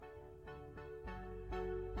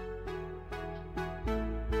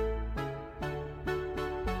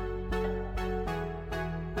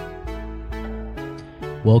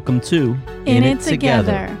Welcome to In It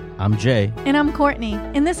Together. I'm Jay. And I'm Courtney.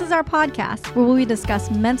 And this is our podcast where we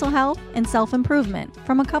discuss mental health and self-improvement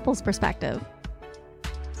from a couple's perspective.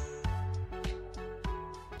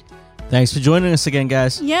 Thanks for joining us again,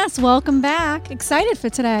 guys. Yes, welcome back. Excited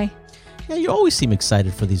for today. Yeah, you always seem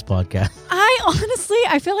excited for these podcasts.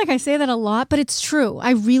 I feel like I say that a lot, but it's true.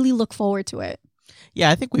 I really look forward to it.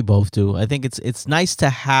 Yeah, I think we both do. I think it's nice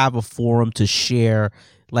to have a forum to share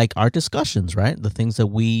like our discussions, right? The things that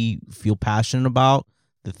we feel passionate about,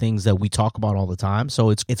 the things that we talk about all the time. So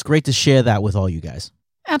it's great to share that with all you guys.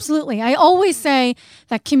 Absolutely. I always say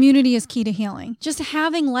that community is key to healing. Just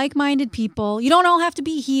having like-minded people. You don't all have to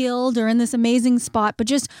be healed or in this amazing spot, but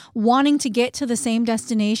just wanting to get to the same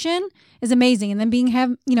destination is amazing. And then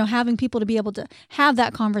having people to be able to have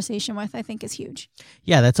that conversation with, I think is huge.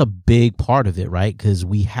 Yeah, that's a big part of it, right? Because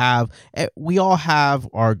we all have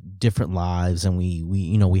our different lives, and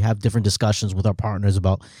we have different discussions with our partners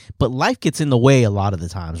but life gets in the way a lot of the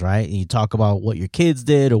times, right? And you talk about what your kids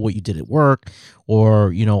did or what you did at work,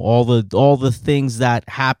 or all the things that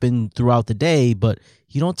happen throughout the day, but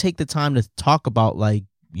you don't take the time to talk about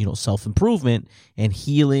self-improvement and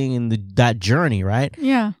healing and that journey, right?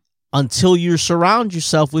 Yeah. Until you surround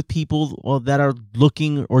yourself with people that are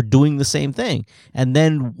looking or doing the same thing. And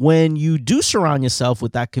then when you do surround yourself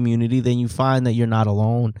with that community, then you find that you're not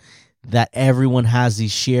alone, that everyone has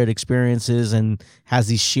these shared experiences and has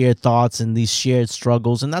these shared thoughts and these shared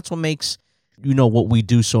struggles. And that's what makes, what we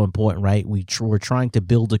do so important, right? We're trying to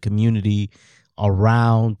build a community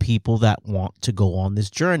around people that want to go on this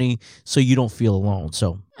journey so you don't feel alone.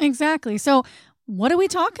 So exactly. So what are we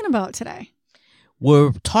talking about today?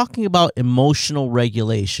 We're talking about emotional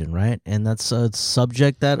regulation, right? And that's a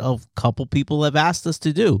subject that a couple people have asked us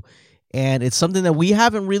to do. And it's something that we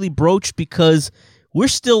haven't really broached because we're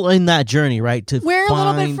still in that journey, right? We're a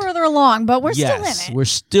little bit further along, but we're still in it. We're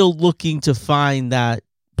still looking to find that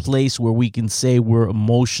place where we can say we're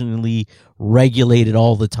emotionally regulated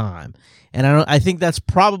all the time. And I think that's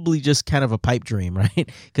probably just kind of a pipe dream, right?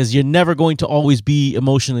 Because you're never going to always be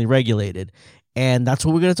emotionally regulated. And that's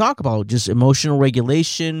what we're going to talk about, just emotional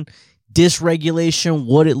regulation, dysregulation,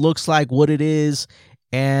 what it looks like, what it is,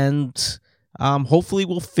 and hopefully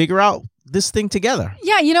we'll figure out this thing together.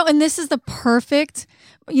 Yeah, and this is the perfect,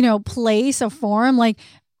 place or forum, like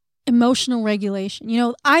emotional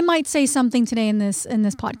regulation. I might say something today in this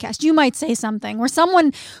podcast. You might say something, or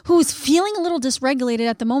someone who's feeling a little dysregulated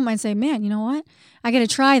at the moment might say, man, you know what? I got to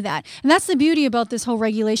try that. And that's the beauty about this whole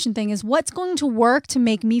regulation thing, is what's going to work to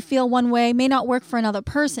make me feel one way may not work for another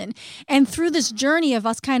person. And through this journey of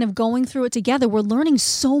us kind of going through it together, we're learning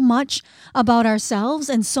so much about ourselves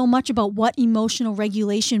and so much about what emotional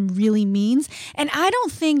regulation really means. And I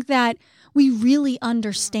don't think that we really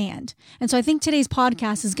understand. And so I think today's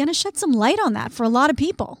podcast is going to shed some light on that for a lot of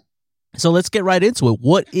people. So let's get right into it.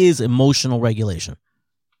 What is emotional regulation?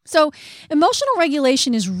 So emotional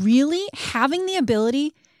regulation is really having the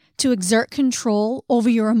ability to exert control over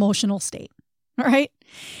your emotional state, all right?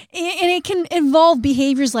 And it can involve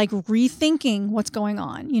behaviors like rethinking what's going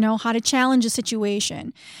on, how to challenge a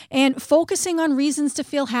situation, and focusing on reasons to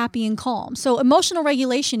feel happy and calm. So emotional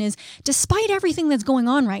regulation is, despite everything that's going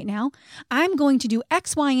on right now, I'm going to do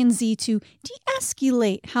X, Y, and Z to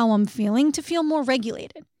de-escalate how I'm feeling to feel more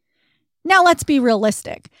regulated. Now, let's be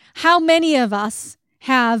realistic. How many of us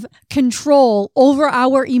have control over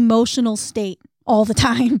our emotional state all the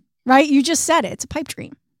time, right? You just said it. It's a pipe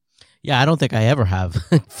dream. Yeah, I don't think I ever have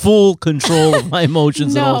full control of my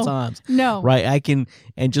emotions at all times. No. Right? I can,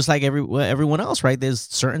 and just like everyone else, right? There's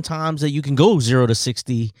certain times that you can go 0 to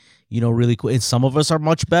 60, really quick. And some of us are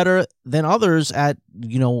much better than others at,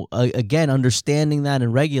 again, understanding that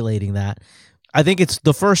and regulating that. I think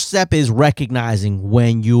the first step is recognizing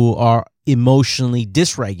when you are emotionally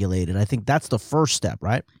dysregulated. I think that's the first step,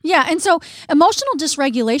 right? Yeah. And so emotional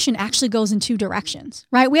dysregulation actually goes in two directions,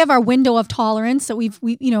 right? We have our window of tolerance that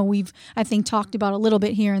we've I think talked about a little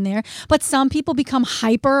bit here and there, but some people become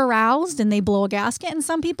hyper aroused and they blow a gasket, and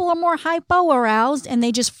some people are more hypo aroused and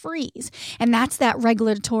they just freeze. And that's that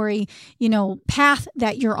regulatory, path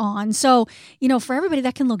that you're on. So, for everybody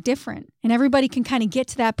that can look different, and everybody can kind of get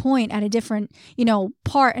to that point at a different,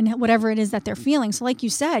 part and whatever it is that they're feeling. So like you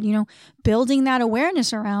said, building that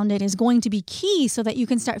awareness around it is going to be key so that you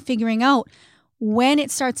can start figuring out when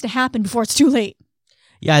it starts to happen before it's too late.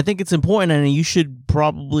 Yeah, I think it's important, and you should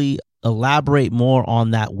probably elaborate more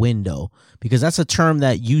on that window, because that's a term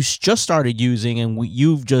that you just started using, and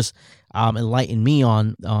you've just enlightened me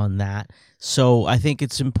on that. So I think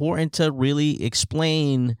it's important to really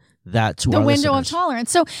explain that to our listeners. The window of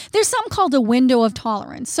tolerance. So there's something called a window of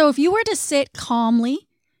tolerance. So if you were to sit calmly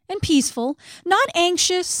and peaceful, not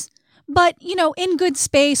anxious, but, in good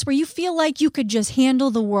space where you feel like you could just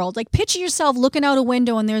handle the world. Like picture yourself looking out a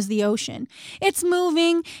window and there's the ocean. It's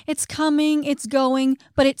moving, it's coming, it's going,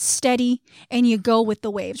 but it's steady and you go with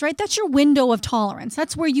the waves, right? That's your window of tolerance.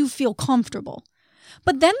 That's where you feel comfortable.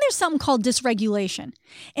 But then there's something called dysregulation,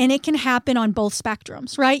 and it can happen on both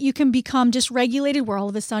spectrums, right? You can become dysregulated where all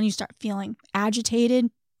of a sudden you start feeling agitated,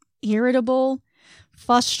 irritable,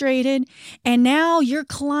 frustrated, and now you're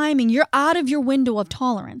out of your window of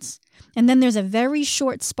tolerance. And then there's a very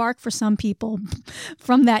short spark for some people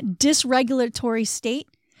from that dysregulatory state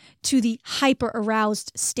to the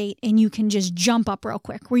hyper-aroused state, and you can just jump up real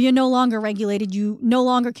quick, where you're no longer regulated, you no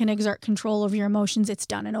longer can exert control over your emotions, it's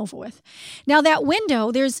done and over with. Now that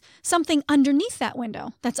window, there's something underneath that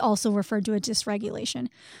window that's also referred to as dysregulation.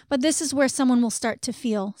 But this is where someone will start to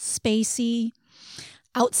feel spacey,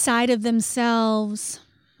 outside of themselves,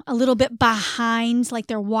 a little bit behind, like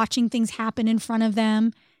they're watching things happen in front of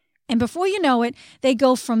them. And before you know it, they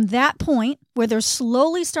go from that point where they're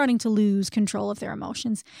slowly starting to lose control of their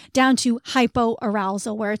emotions down to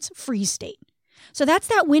hypoarousal, where it's freeze state. So that's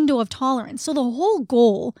that window of tolerance. So the whole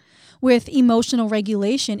goal with emotional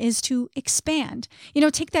regulation is to expand.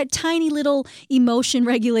 Take that tiny little emotion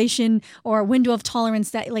regulation or window of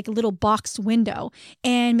tolerance, that like a little boxed window,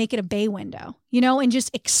 and make it a bay window, and just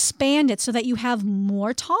expand it so that you have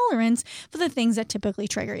more tolerance for the things that typically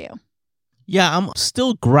trigger you. Yeah, I'm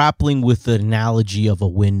still grappling with the analogy of a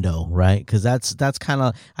window, right? Because that's kind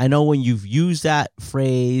of, I know when you've used that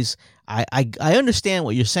phrase, I understand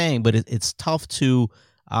what you're saying, but it's tough to,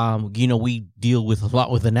 we deal with a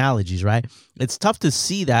lot with analogies, right? It's tough to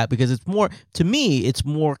see that because it's more, to me, it's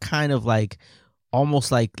more kind of like,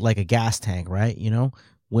 almost like a gas tank, right?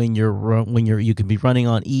 When you can be running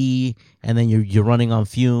on E, and then you're running on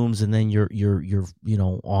fumes, and then you're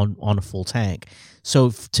on a full tank.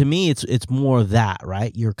 So to me, it's more of that,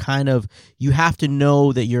 right? You're kind of, you have to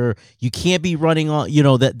know that you can't be running on,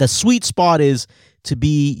 that the sweet spot is to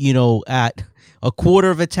be, at a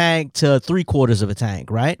quarter of a tank to 3/4 of a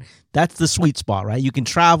tank, right? That's the sweet spot, right? You can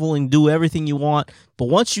travel and do everything you want, but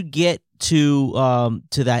once you get to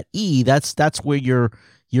that E, that's where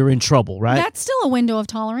you're in trouble, right? That's still a window of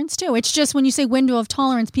tolerance too. It's just when you say window of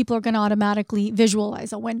tolerance, people are going to automatically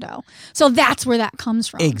visualize a window. So that's where that comes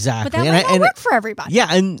from. Exactly. But that might not work for everybody. Yeah,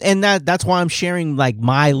 and that's why I'm sharing like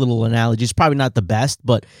my little analogy. It's probably not the best,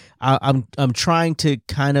 but I'm trying to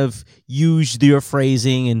kind of use your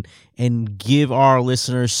phrasing and give our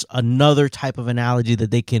listeners another type of analogy that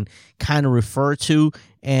they can kind of refer to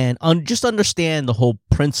and just understand the whole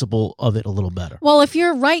principle of it a little better. Well, if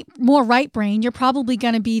you're more right brain, you're probably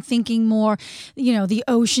going to be thinking more, the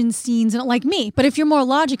ocean scenes and like me. But if you're more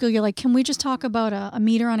logical, you're like, can we just talk about a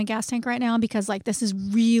meter on a gas tank right now? Because like this is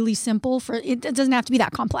really simple it doesn't have to be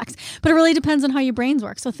that complex, but it really depends on how your brains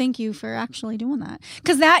work. So thank you for actually doing that.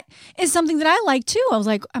 Because that is something that I like too. I was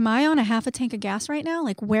like, am I on a half a tank of gas right now?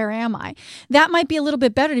 Like, where am I? That might be a little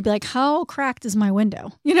bit better to be like, how cracked is my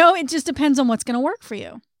window? It just depends on what's going to work for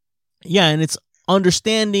you. Yeah, and it's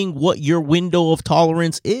understanding what your window of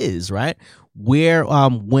tolerance is, right? Where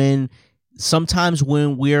when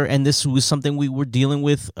we're, and this was something we were dealing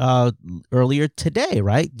with earlier today,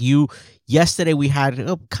 right? Yesterday we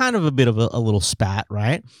had kind of a bit of a little spat,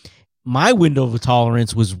 right? My window of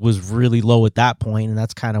tolerance was really low at that point, and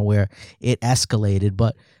that's kind of where it escalated.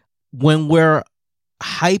 But when we're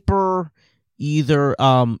either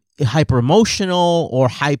hyper emotional or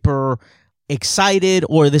hyper excited,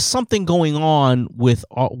 or there's something going on with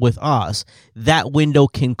us, that window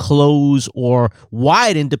can close or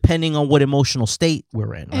widen depending on what emotional state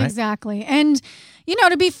we're in, right? Exactly. And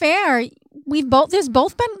to be fair, there's been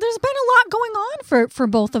a lot going on for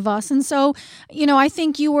both of us. And so, I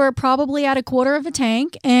think you were probably at a quarter of a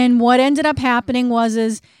tank, and what ended up happening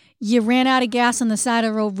is you ran out of gas on the side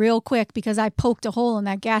of the road real quick because I poked a hole in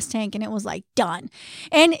that gas tank and it was like done.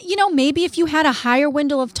 And, maybe if you had a higher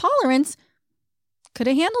window of tolerance, could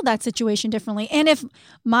have handled that situation differently. And if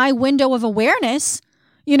my window of awareness,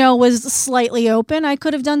 was slightly open, I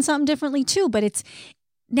could have done something differently too. But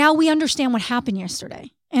now we understand what happened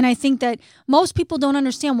yesterday. And I think that most people don't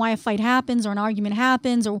understand why a fight happens or an argument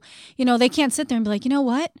happens, or, they can't sit there and be like, you know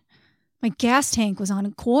what? My gas tank was on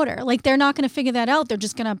a quarter. Like, they're not going to figure that out. They're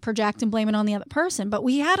just going to project and blame it on the other person. But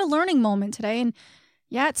we had a learning moment today, and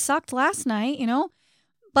yeah, it sucked last night,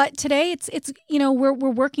 But today it's we're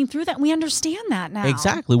working through that. And we understand that now.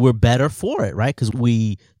 Exactly. We're better for it, right? Because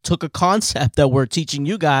we took a concept that we're teaching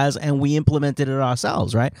you guys and we implemented it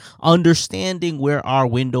ourselves, right? Understanding where our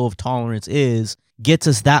window of tolerance is gets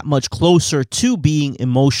us that much closer to being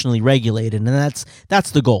emotionally regulated. And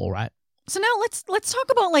that's the goal, right? So now let's talk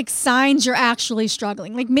about like signs you're actually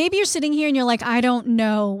struggling. Like maybe you're sitting here and you're like, I don't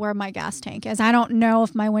know where my gas tank is. I don't know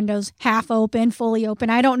if my window's half open, fully open.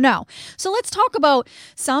 I don't know. So let's talk about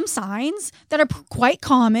some signs that are quite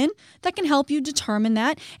common that can help you determine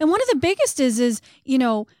that. And one of the biggest is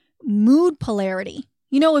mood polarity.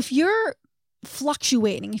 If you're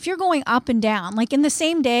fluctuating, if you're going up and down, like in the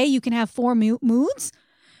same day, you can have 4 moods,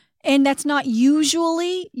 and that's not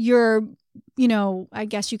usually your I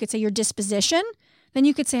guess you could say your disposition, then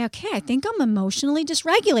you could say, okay, I think I'm emotionally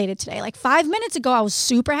dysregulated today. Like 5 minutes ago, I was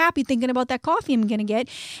super happy thinking about that coffee I'm going to get.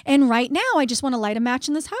 And right now, I just want to light a match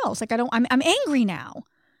in this house. Like I'm angry now.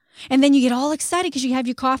 And then you get all excited because you have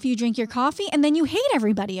your coffee, you drink your coffee, and then you hate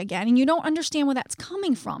everybody again. And you don't understand where that's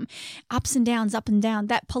coming from. Ups and downs, up and down.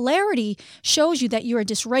 That polarity shows you that you are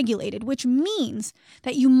dysregulated, which means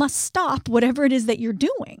that you must stop whatever it is that you're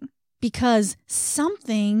doing, because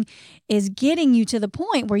something is getting you to the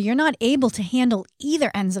point where you're not able to handle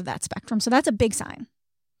either ends of that spectrum. So that's a big sign.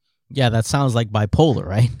 Yeah, that sounds like bipolar,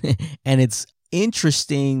 right? And it's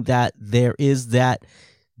interesting that there is that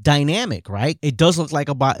dynamic, right? It does look like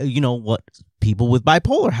what people with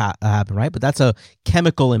bipolar happen, right? But that's a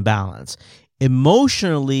chemical imbalance.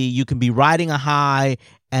 Emotionally, you can be riding a high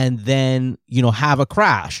and then, have a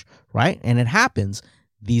crash, right? And it happens.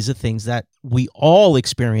 These are things that we all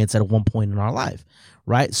experience at one point in our life,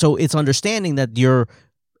 right? So it's understanding that you're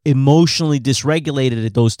emotionally dysregulated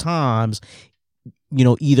at those times,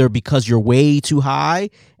 either because you're way too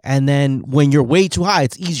high, and then when you're way too high,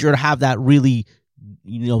 it's easier to have that really,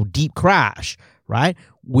 deep crash, right?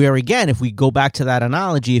 Where again, if we go back to that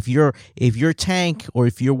analogy, if your tank or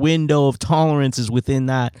if your window of tolerance is within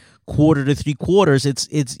that 1/4 to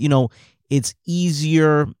 3/4, it's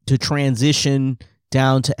easier to transition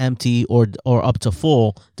down to empty or up to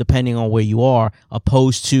full, depending on where you are,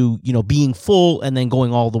 opposed to, being full and then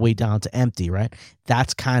going all the way down to empty, right?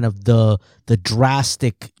 That's kind of the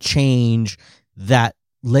drastic change that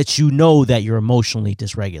lets you know that you're emotionally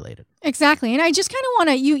dysregulated. Exactly. And I just kind of want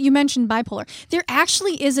to, you mentioned bipolar. There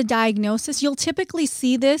actually is a diagnosis. You'll typically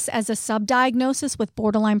see this as a subdiagnosis with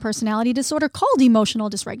borderline personality disorder called emotional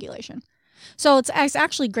dysregulation. So it's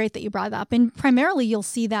actually great that you brought that up. And primarily, you'll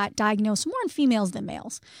see that diagnosed more in females than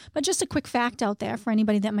males. But just a quick fact out there for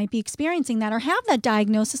anybody that might be experiencing that or have that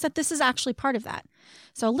diagnosis, that this is actually part of that.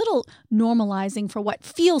 So a little normalizing for what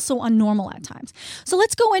feels so unnormal at times. So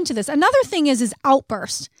let's go into this. Another thing is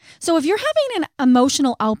outburst. So if you're having an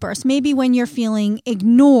emotional outburst, maybe when you're feeling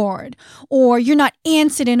ignored or you're not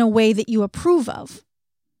answered in a way that you approve of,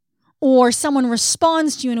 or someone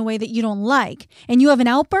responds to you in a way that you don't like, and you have an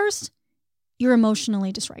outburst, you're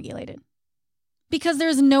emotionally dysregulated. Because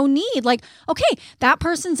there's no need. Like, okay, that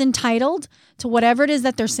person's entitled to whatever it is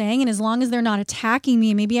that they're saying, and as long as they're not attacking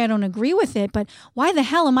me, maybe I don't agree with it, but why the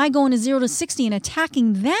hell am I going to 0 to 60 and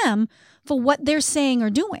attacking them for what they're saying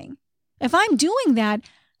or doing? If I'm doing that,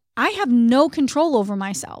 I have no control over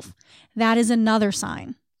myself. That is another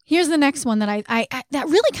sign. Here's the next one that I that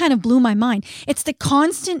really kind of blew my mind. It's the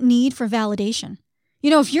constant need for validation.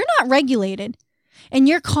 If you're not regulated, and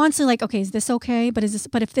you're constantly like, okay, is this okay? But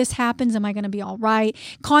if this happens, am I going to be all right?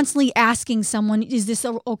 Constantly asking someone, is this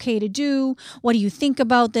okay to do? What do you think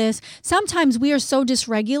about this? Sometimes we are so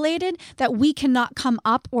dysregulated that we cannot come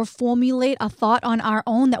up or formulate a thought on our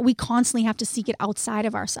own, that we constantly have to seek it outside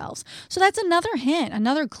of ourselves. So that's another hint,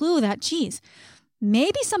 another clue that, geez,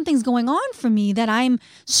 maybe something's going on for me that I'm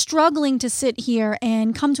struggling to sit here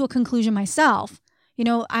and come to a conclusion myself.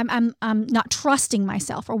 I'm not trusting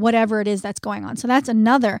myself or whatever it is that's going on. So that's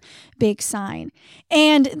another big sign.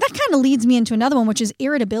 And that kind of leads me into another one, which is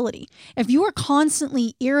irritability. If you are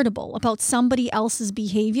constantly irritable about somebody else's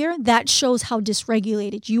behavior, that shows how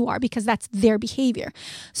dysregulated you are, because that's their behavior.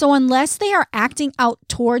 So unless they are acting out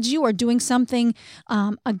towards you or doing something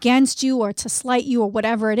against you or to slight you or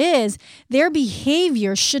whatever it is, their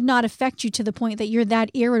behavior should not affect you to the point that you're that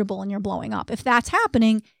irritable and you're blowing up. If that's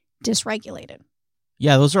happening, dysregulated.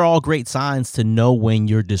 Yeah, those are all great signs to know when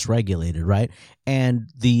you're dysregulated, right? And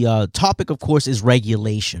the topic, of course, is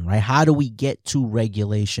regulation, right? How do we get to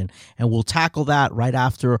regulation? And we'll tackle that right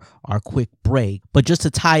after our quick break. But just to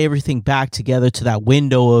tie everything back together to that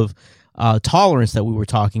window of tolerance that we were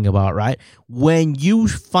talking about, right? When you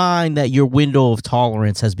find that your window of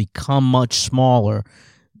tolerance has become much smaller,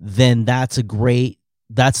 then that's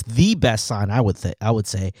the best sign, I would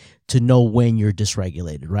say, to know when you're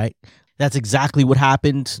dysregulated, right? That's exactly what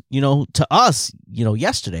happened, to us,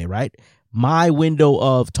 yesterday, right? My window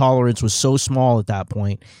of tolerance was so small at that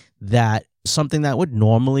point that something that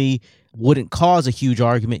wouldn't cause a huge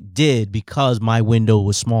argument did, because my window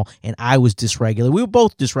was small and I was dysregulated. We were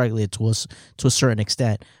both dysregulated to a certain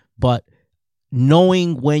extent, but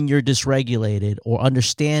knowing when you're dysregulated or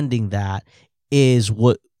understanding that is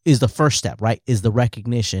what is the first step, right? Is the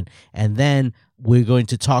recognition. And then we're going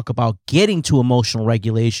to talk about getting to emotional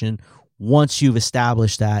regulation once you've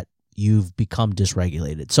established that you've become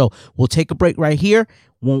dysregulated. So we'll take a break right here.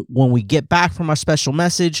 When we get back from our special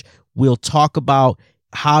message, we'll talk about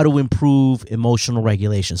how to improve emotional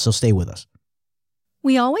regulation. So stay with us.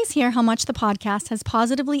 We always hear how much the podcast has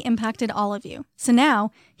positively impacted all of you. So now,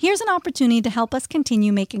 here's an opportunity to help us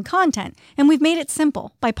continue making content, and we've made it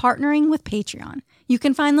simple by partnering with Patreon. You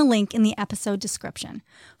can find the link in the episode description.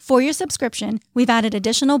 For your subscription, we've added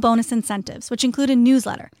additional bonus incentives, which include a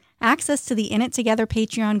newsletter, access to the In It Together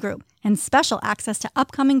Patreon group, and special access to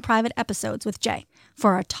upcoming private episodes with Jay.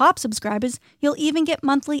 For our top subscribers, you'll even get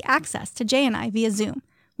monthly access to Jay and I via Zoom.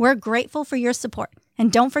 We're grateful for your support.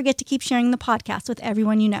 And don't forget to keep sharing the podcast with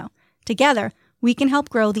everyone you know. Together, we can help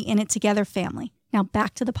grow the In It Together family. Now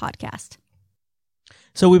back to the podcast.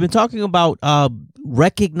 So we've been talking about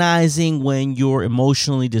recognizing when you're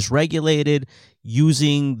emotionally dysregulated,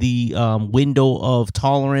 using the window of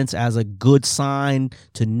tolerance as a good sign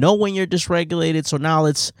to know when you're dysregulated. So now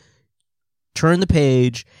let's turn the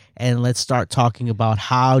page and let's start talking about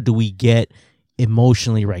how do we get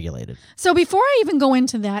emotionally regulated. So before I even go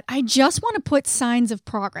into that, I just want to put signs of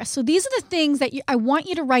progress. So these are the things that I want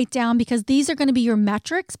you to write down, because these are going to be your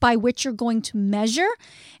metrics by which you're going to measure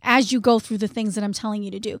as you go through the things that I'm telling you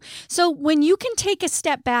to do. So when you can take a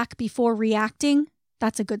step back before reacting,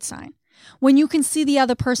 that's a good sign. When you can see the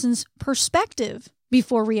other person's perspective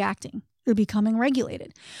before reacting, you're becoming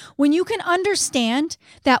regulated. When you can understand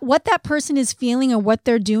that what that person is feeling or what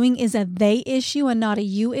they're doing is a they issue and not a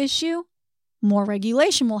you issue, more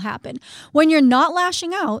regulation will happen. When you're not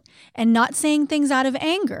lashing out and not saying things out of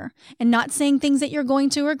anger and not saying things that you're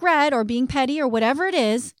going to regret or being petty or whatever it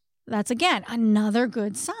is, that's again another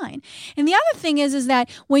good sign. And the other thing is that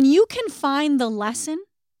when you can find the lesson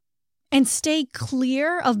and stay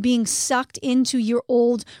clear of being sucked into your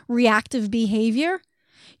old reactive behavior,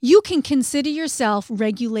 you can consider yourself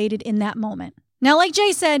regulated in that moment. Now, like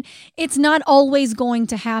Jay said, it's not always going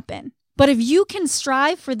to happen. But if you can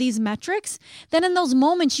strive for these metrics, then in those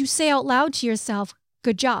moments you say out loud to yourself,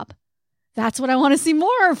 good job. That's what I want to see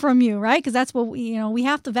more from you, right? Because that's what we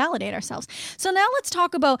have to validate ourselves. So now let's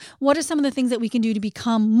talk about what are some of the things that we can do to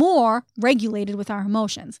become more regulated with our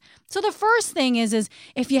emotions. So the first thing is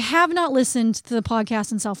if you have not listened to the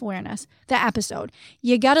podcast on self-awareness, the episode,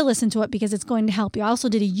 you got to listen to it because it's going to help you. I also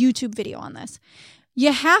did a YouTube video on this.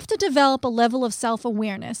 You have to develop a level of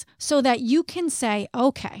self-awareness so that you can say,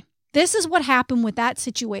 okay, this is what happened with that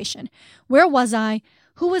situation. Where was I?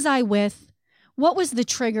 Who was I with? What was the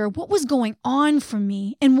trigger? What was going on for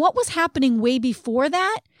me? And what was happening way before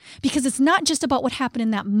that? Because it's not just about what happened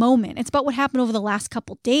in that moment. It's about what happened over the last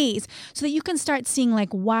couple days, so that you can start seeing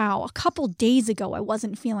like, wow, a couple days ago, I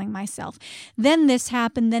wasn't feeling myself. Then this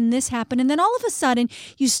happened, and then all of a sudden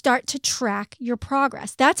you start to track your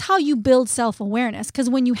progress. That's how you build self-awareness, because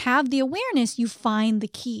when you have the awareness, you find the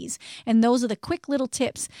keys. And those are the quick little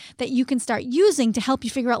tips that you can start using to help you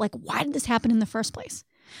figure out like, why did this happen in the first place?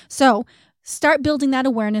 So start building that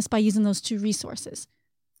awareness by using those two resources.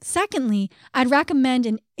 Secondly, I'd recommend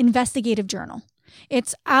an investigative journal.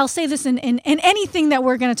 I'll say this in anything that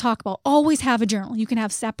we're going to talk about, always have a journal. You can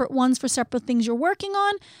have separate ones for separate things you're working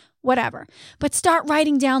on, whatever. But start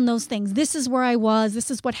writing down those things. This is where I was. This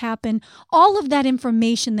is what happened. All of that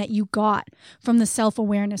information that you got from the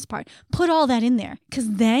self-awareness part, put all that in there, because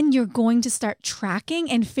then you're going to start tracking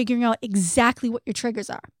and figuring out exactly what your triggers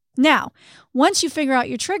are. Now, once you figure out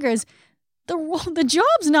your triggers, the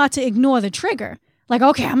job's not to ignore the trigger. Like,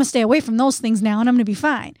 okay, I'm going to stay away from those things now and I'm going to be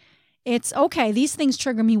fine. It's, okay, these things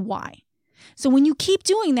trigger me. Why? So when you keep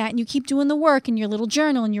doing that and you keep doing the work in your little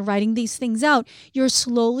journal and you're writing these things out, you're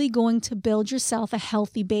slowly going to build yourself a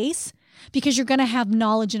healthy base, because you're going to have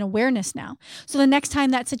knowledge and awareness now. So the next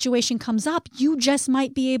time that situation comes up, you just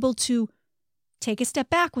might be able to take a step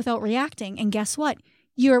back without reacting. And guess what?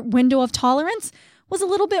 Your window of tolerance was a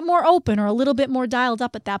little bit more open or a little bit more dialed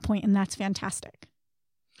up at that point, and that's fantastic.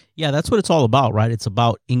 Yeah, that's what it's all about, right? It's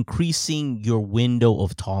about increasing your window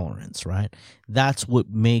of tolerance, right? That's what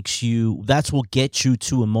gets you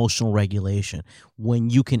to emotional regulation, when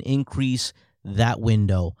you can increase that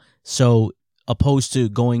window. So opposed to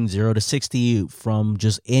going 0 to 60 from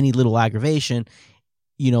just any little aggravation,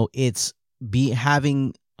 it's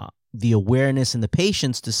having the awareness and the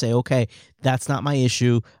patience to say, okay, that's not my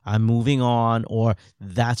issue, I'm moving on, or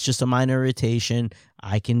that's just a minor irritation,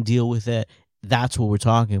 I can deal with it. That's what we're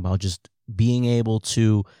talking about, just being able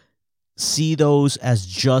to see those as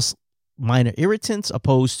just minor irritants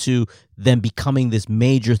opposed to them becoming this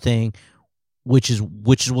major thing which is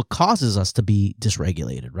what causes us to be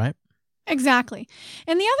dysregulated, right? Exactly.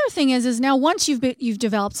 And the other thing is now once you've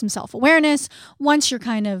developed some self-awareness, once you're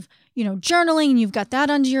kind of, journaling and you've got that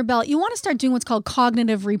under your belt, you want to start doing what's called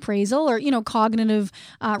cognitive reappraisal or, cognitive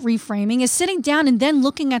reframing, is sitting down and then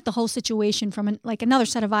looking at the whole situation from another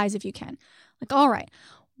set of eyes if you can. Like, all right,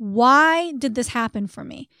 why did this happen for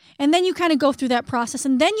me? And then you kind of go through that process,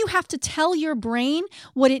 and then you have to tell your brain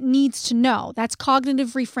what it needs to know. That's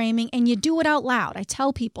cognitive reframing, and you do it out loud. I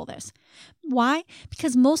tell people this. Why?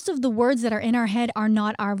 Because most of the words that are in our head are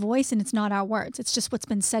not our voice, and it's not our words. It's just what's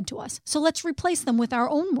been said to us. So let's replace them with our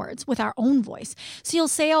own words, with our own voice. So you'll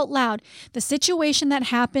say out loud, the situation that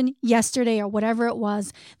happened yesterday or whatever it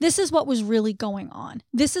was, this is what was really going on.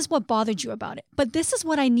 This is what bothered you about it. But this is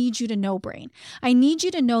what I need you to know, brain. I need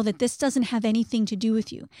you to know that this doesn't have anything to do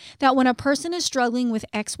with you. That when a person is struggling with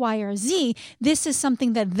X, Y, or Z, this is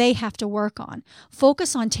something that they have to work on.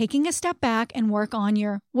 Focus on taking a step back and work on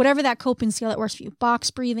your, whatever that coping skill that works for you, box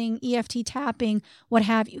breathing, EFT tapping, what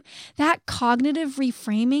have you. That cognitive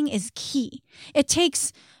reframing is key. It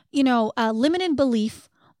takes, a limited belief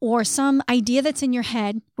or some idea that's in your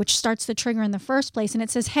head, which starts the trigger in the first place, and it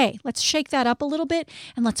says, hey, let's shake that up a little bit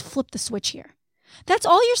and let's flip the switch here. That's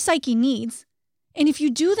all your psyche needs. And if you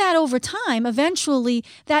do that over time, eventually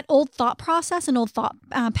that old thought process and old thought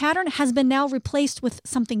pattern has been now replaced with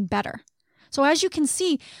something better. So as you can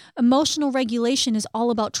see, emotional regulation is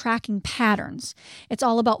all about tracking patterns. It's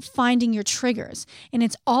all about finding your triggers. And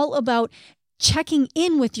it's all about checking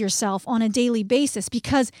in with yourself on a daily basis.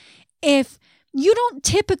 Because if you don't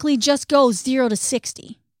typically just go 0 to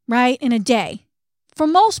 60, right, in a day, for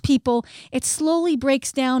most people, it slowly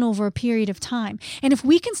breaks down over a period of time. And if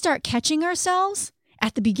we can start catching ourselves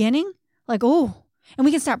at the beginning, like, and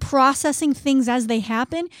we can start processing things as they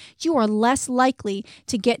happen, you are less likely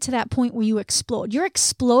to get to that point where you explode. You're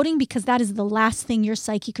exploding because that is the last thing your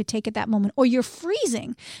psyche could take at that moment. Or you're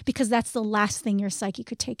freezing because that's the last thing your psyche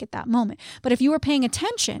could take at that moment. But if you are paying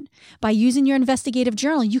attention by using your investigative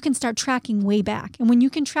journal, you can start tracking way back. And when you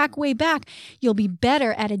can track way back, you'll be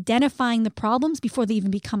better at identifying the problems before they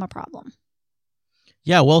even become a problem.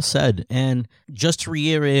 Yeah, well said. And just to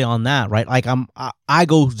reiterate on that, right? Like I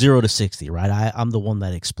go 0 to 60, right? I'm the one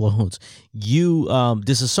that explodes. You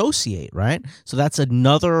disassociate, right? So that's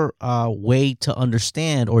another way to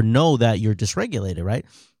understand or know that you're dysregulated, right?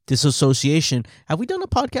 Disassociation. Have we done a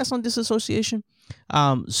podcast on disassociation?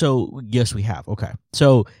 So yes, we have. Okay.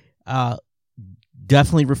 So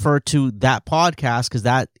definitely refer to that podcast because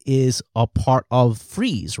that is a part of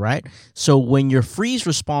freeze, right? So when your freeze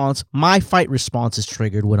response, my fight response is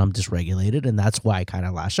triggered when I'm dysregulated, and that's why I kind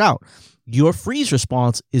of lash out. Your freeze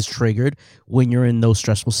response is triggered when you're in those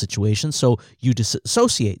stressful situations, so you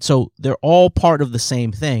disassociate. So they're all part of the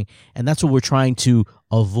same thing, and that's what we're trying to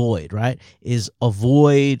avoid, right? Is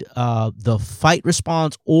avoid the fight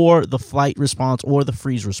response or the flight response or the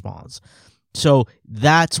freeze response. So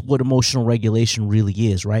that's what emotional regulation really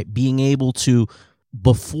is, right? Being able to,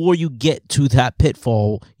 before you get to that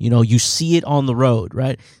pitfall, you see it on the road,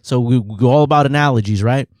 right? So we go all about analogies,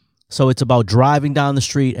 right? So it's about driving down the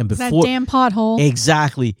street and before that damn pothole.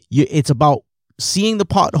 Exactly. It's about seeing the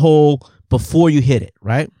pothole before you hit it,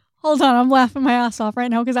 right? Hold on, I'm laughing my ass off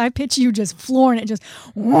right now because I picture you just flooring it, just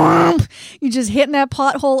whoomp, you just hitting that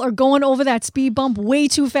pothole or going over that speed bump way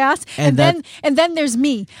too fast, and then there's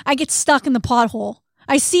me. I get stuck in the pothole.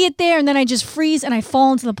 I see it there, and then I just freeze and I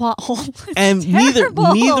fall into the pothole. And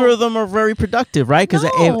neither of them are very productive, right? Because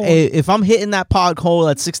if I'm hitting that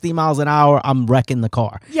pothole at 60 miles an hour, I'm wrecking the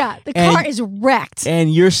car. Yeah, the car is wrecked.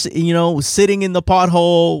 And you're sitting in the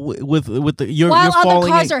pothole with the while you're other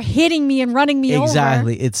falling cars are hitting me and running me over.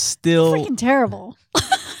 Exactly, it's still freaking terrible.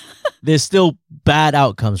 There's still bad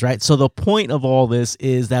outcomes, right? So the point of all this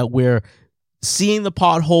is that we're seeing the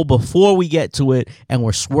pothole before we get to it, and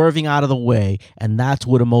we're swerving out of the way, and that's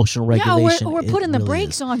what emotional regulation. Yeah, we're putting the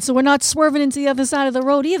brakes on, so we're not swerving into the other side of the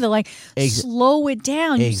road either. Like slow it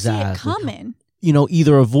down. Exactly. You see it coming.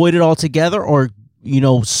 Either avoid it altogether or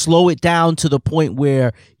slow it down to the point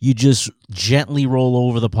where you just gently roll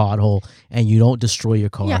over the pothole and you don't destroy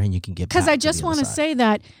your car and you can get back. Because I just want to say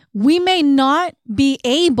that we may not be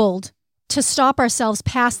able to stop ourselves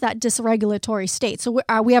past that dysregulatory state. So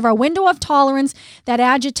we have our window of tolerance, that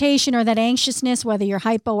agitation or that anxiousness, whether you're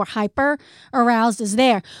hypo or hyper aroused, is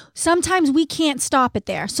there. Sometimes we can't stop it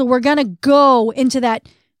there. So we're going to go into that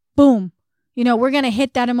boom. We're going to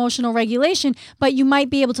hit that emotional regulation, but you might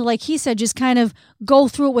be able to, like he said, just kind of go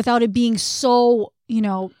through it without it being so,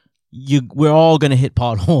 we're all going to hit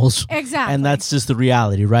potholes. Exactly. And that's just the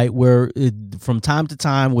reality, right? From time to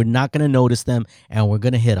time, we're not going to notice them and we're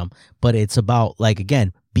going to hit them. But it's about,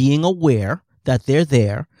 being aware that they're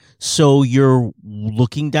there. So you're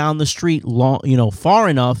looking down the street far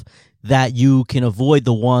enough that you can avoid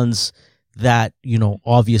the ones that,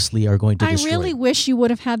 obviously are going to destroy. I really wish you would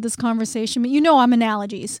have had this conversation, but I'm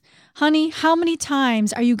analogies. Honey, how many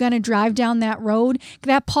times are you going to drive down that road?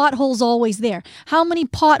 That pothole's always there. How many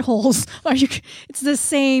potholes are you? It's the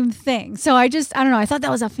same thing. So I don't know. I thought that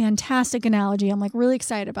was a fantastic analogy. I'm like really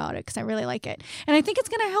excited about it because I really like it. And I think it's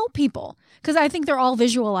going to help people because I think they're all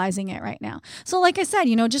visualizing it right now. So like I said,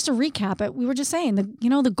 just to recap it, we were just saying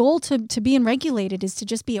the goal to being regulated is to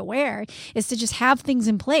just be aware, is to just have things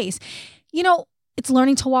in place. It's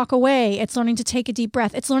learning to walk away. It's learning to take a deep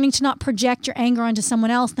breath. It's learning to not project your anger onto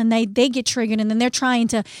someone else. Then they get triggered and then they're trying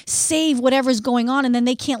to save whatever's going on and then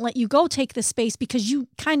they can't let you go take the space because you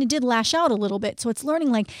kind of did lash out a little bit. So it's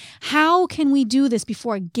learning how can we do this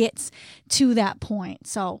before it gets to that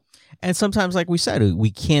point? And sometimes, like we said,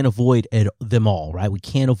 we can't avoid them all, right? We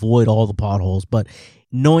can't avoid all the potholes, but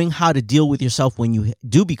knowing how to deal with yourself when you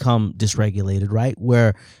do become dysregulated, right?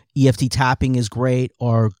 Where EFT tapping is great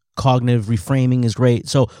or cognitive reframing is great.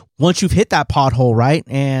 So once you've hit that pothole, right,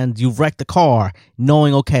 and you've wrecked the car,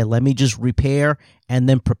 knowing, okay, let me just repair and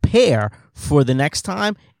then prepare for the next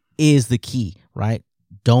time is the key, right?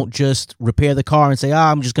 Don't just repair the car and say,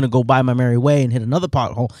 I'm just going to go by my merry way and hit another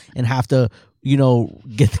pothole and have to,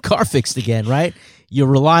 get the car fixed again, right? You're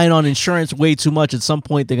relying on insurance way too much. At some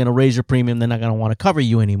point, they're going to raise your premium. They're not going to want to cover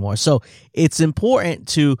you anymore. So it's important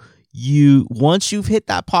to once you've hit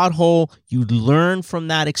that pothole, you learn from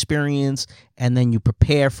that experience and then you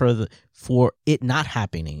prepare for it not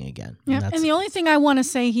happening again. Yeah. And the only thing I want to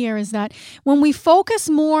say here is that when we focus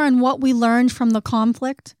more on what we learned from the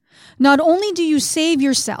conflict, not only do you save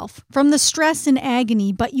yourself from the stress and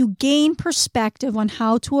agony, but you gain perspective on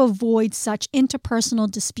how to avoid such interpersonal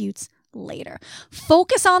disputes later.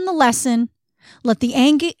 Focus on the lesson. Let the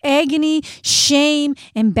agony, shame,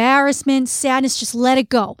 embarrassment, sadness, just let it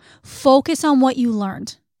go. Focus on what you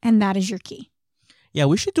learned, and that is your key. Yeah,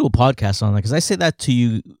 we should do a podcast on that because I say that to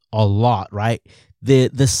you a lot, right?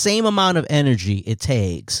 The same amount of energy it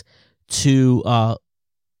takes to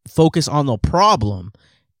focus on the problem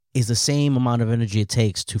is the same amount of energy it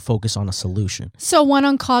takes to focus on a solution. So one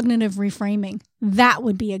on cognitive reframing, that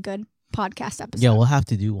would be a good podcast episode. Yeah, we'll have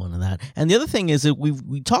to do one of that. And the other thing is that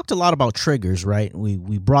we talked a lot about triggers, right?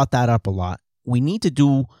 We brought that up a lot. We need to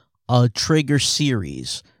do a trigger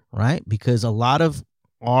series, right? Because a lot of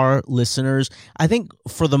our listeners, I think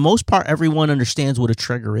for the most part, everyone understands what a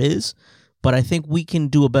trigger is, but I think we can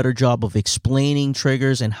do a better job of explaining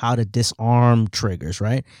triggers and how to disarm triggers,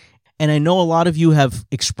 right? And I know a lot of you have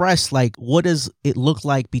expressed, what does it look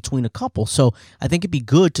like between a couple? So I think it'd be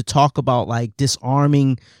good to talk about,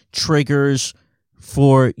 disarming triggers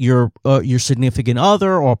for your significant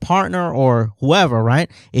other or partner or whoever, right?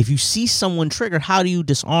 If you see someone triggered, how do you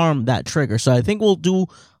disarm that trigger? So I think we'll do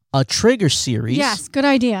a trigger series. Yes, good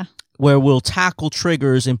idea. Where we'll tackle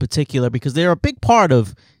triggers in particular because they're a big part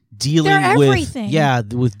of dealing with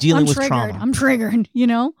dealing with trauma. I'm triggered,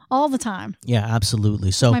 all the time. Yeah,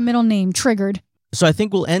 absolutely. So my middle name, Triggered. So I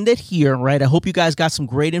think we'll end it here, right? I hope you guys got some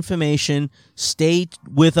great information. Stay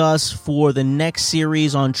with us for the next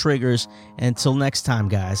series on triggers. Until next time,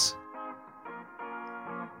 guys.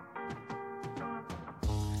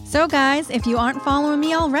 So guys, if you aren't following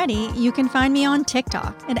me already, you can find me on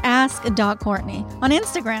TikTok at ask.courtney, on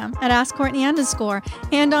Instagram at askcourtney_,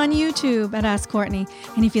 and on YouTube at askcourtney.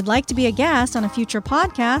 And if you'd like to be a guest on a future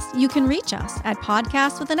podcast, you can reach us at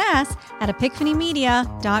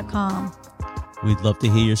podcast@epiphanymedia.com. We'd love to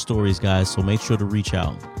hear your stories, guys, so make sure to reach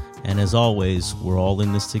out. And as always, we're all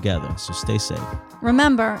in this together, so stay safe.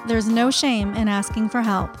 Remember, there's no shame in asking for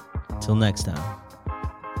help. Till next time.